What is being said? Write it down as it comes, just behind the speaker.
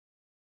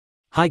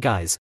Hi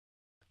guys.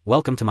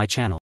 Welcome to my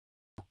channel.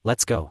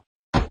 Let's go.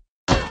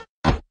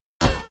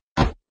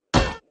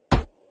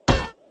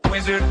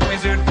 Wizard,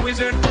 wizard,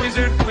 wizard,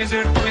 wizard,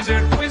 wizard,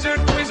 wizard,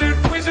 wizard, wizard,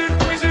 wizard,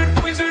 wizard,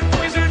 wizard,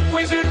 wizard,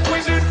 wizard,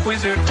 wizard,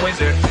 wizard,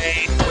 wizard,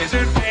 bait,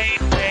 wizard, bait,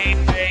 bait,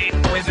 bait,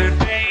 wizard,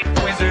 bait,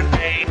 wizard,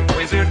 bait,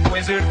 wizard,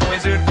 wizard,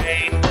 wizard,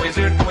 bait,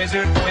 wizard,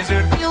 wizard,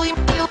 wizard. Really,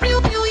 really,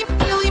 really,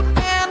 really,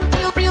 man,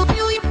 real, real,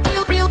 really,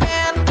 real, real,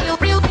 man, real,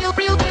 real, real,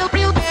 real, real,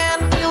 real,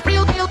 man, real,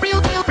 real, real,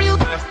 real, real, real.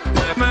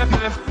 Math,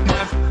 math,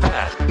 math,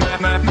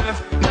 math, math, math,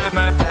 math,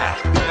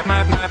 math, math, math, math, math,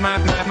 math, math,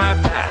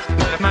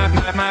 math,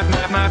 math, math, math,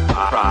 math,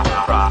 math,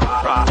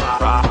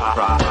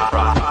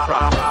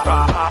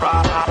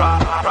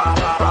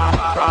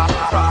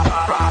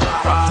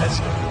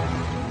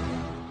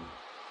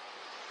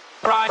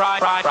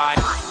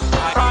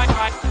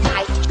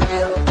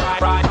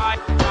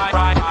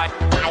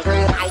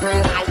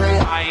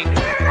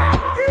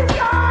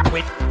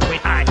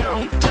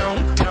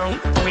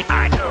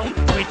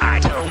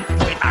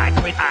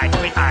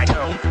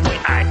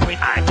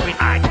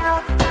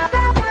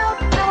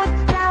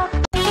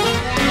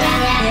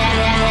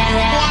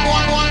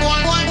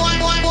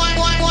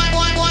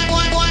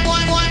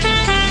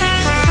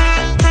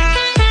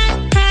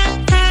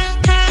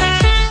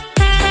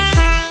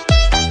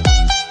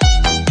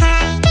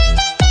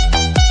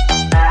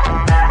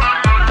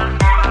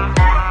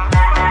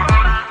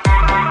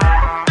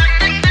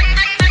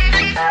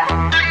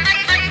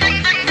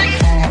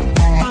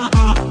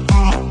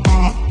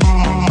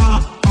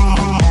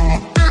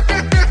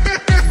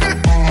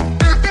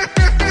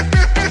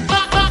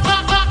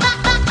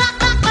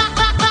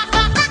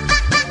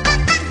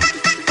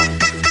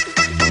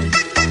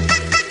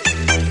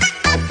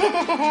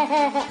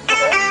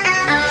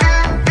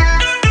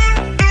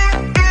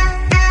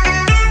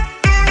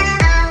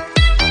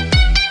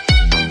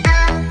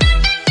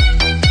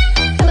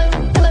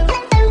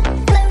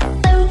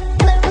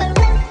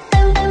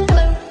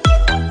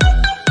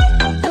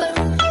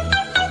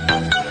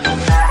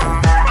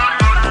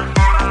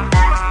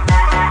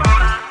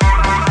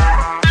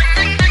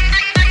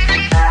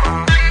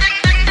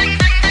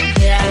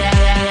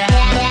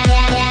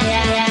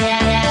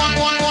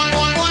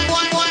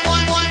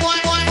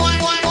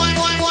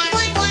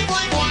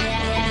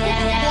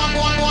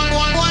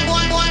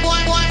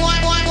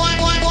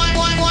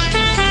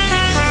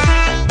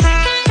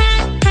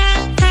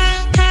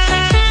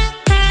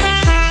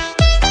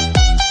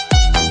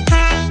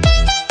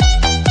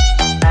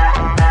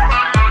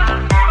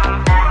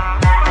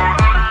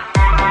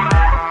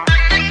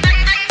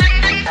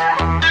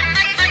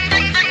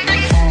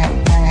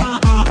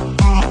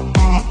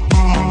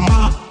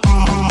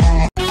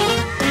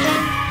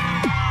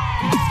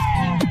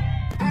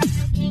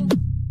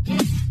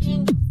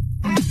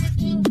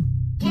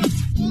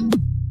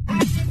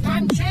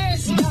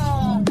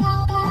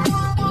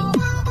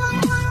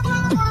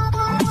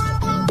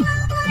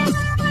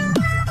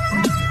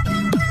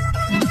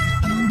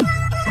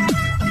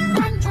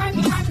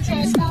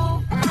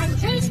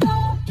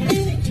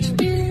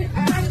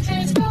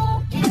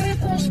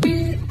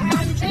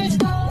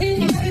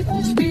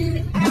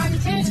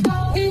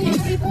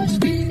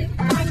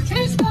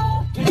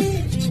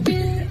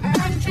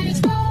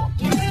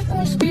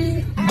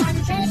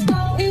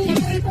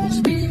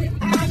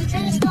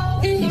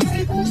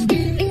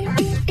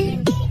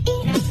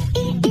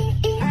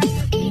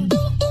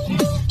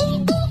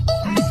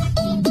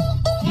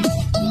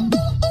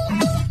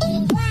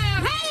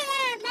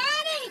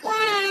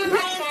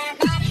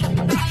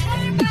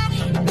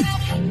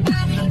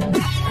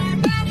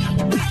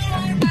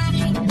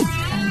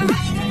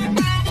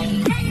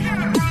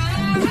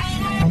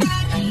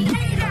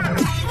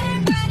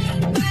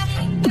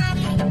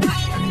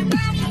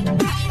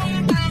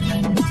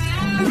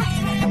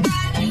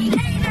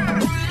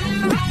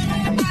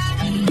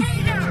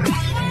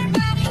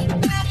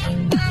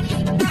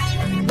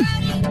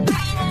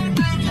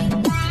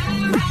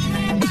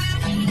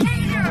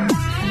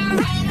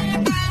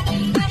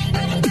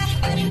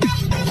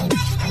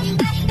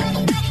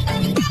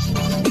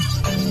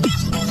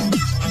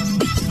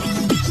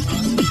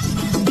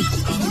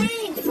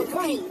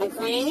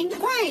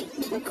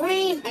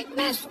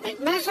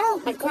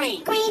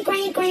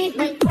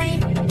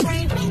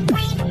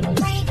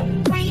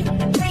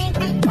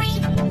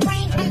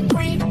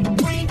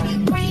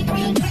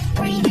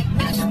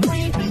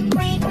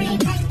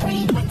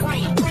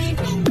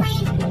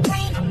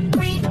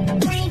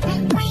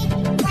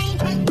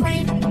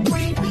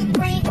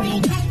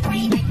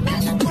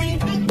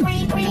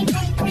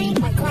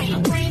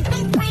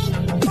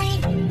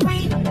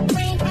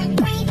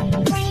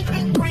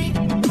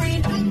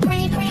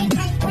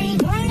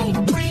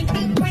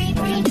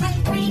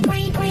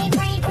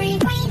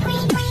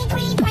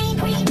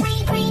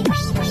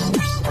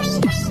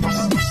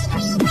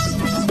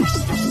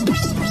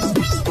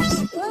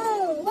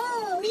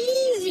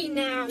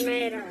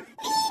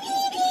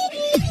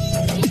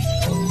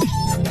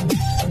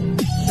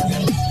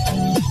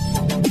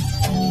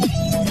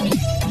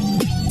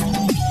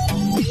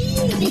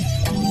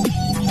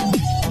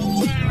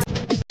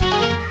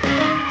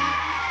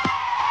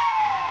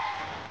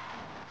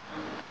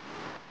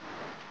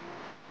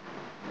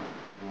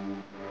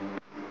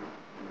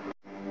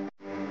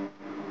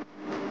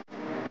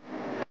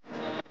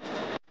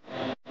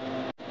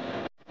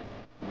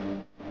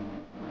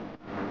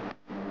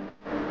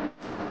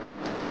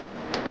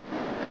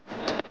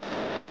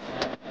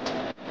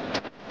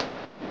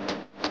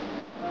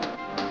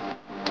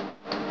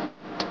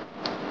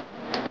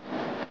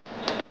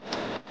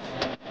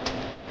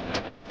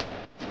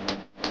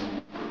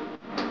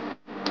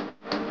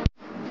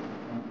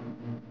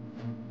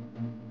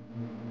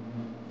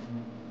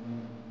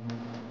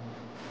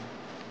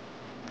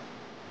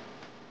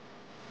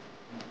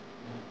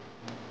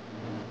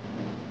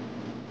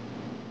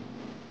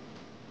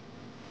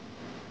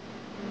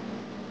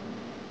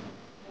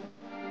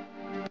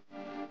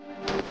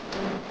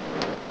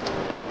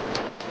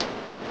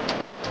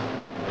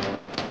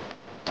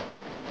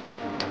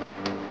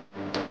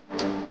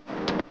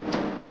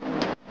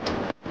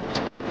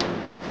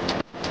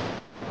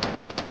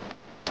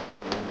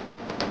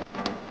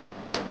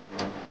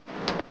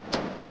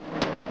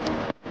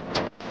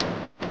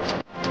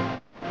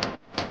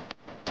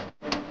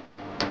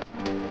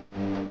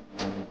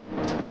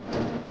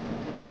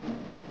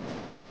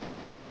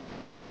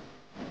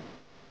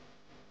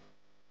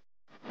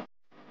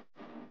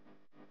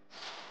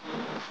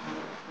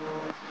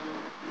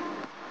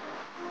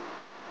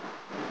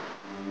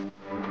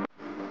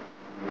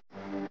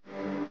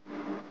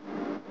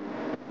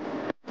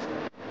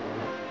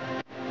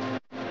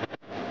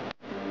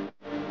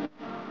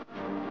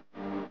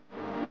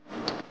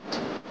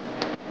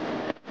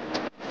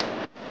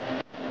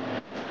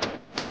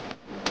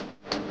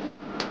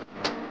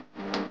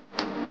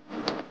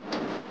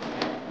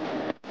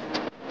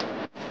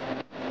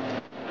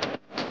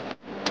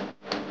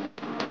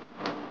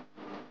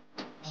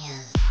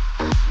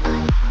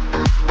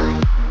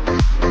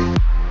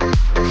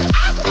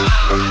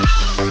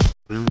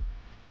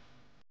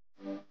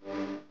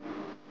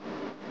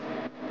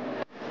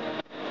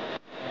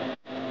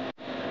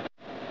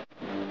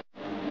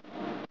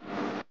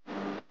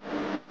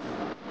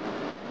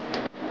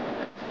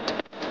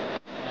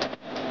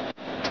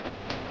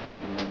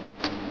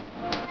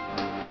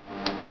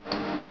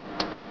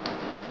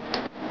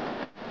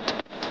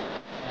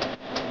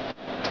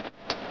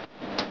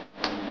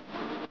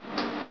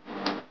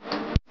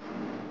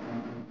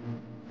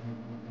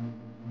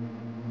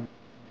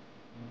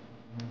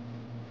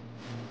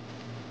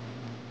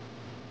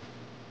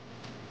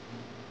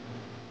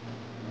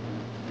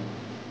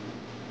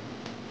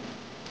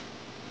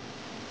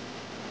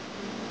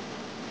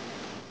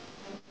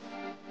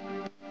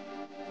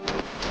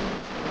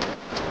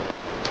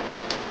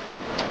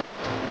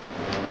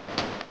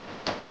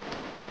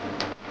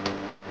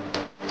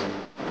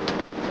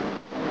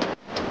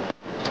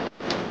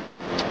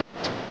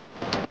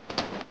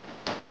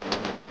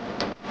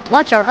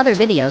 Watch our other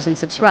videos and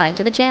subscribe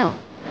to the channel.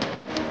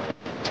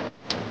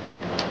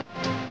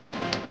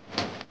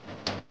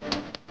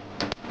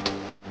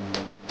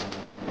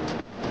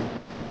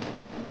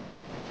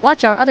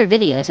 Watch our other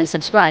videos and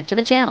subscribe to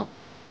the channel.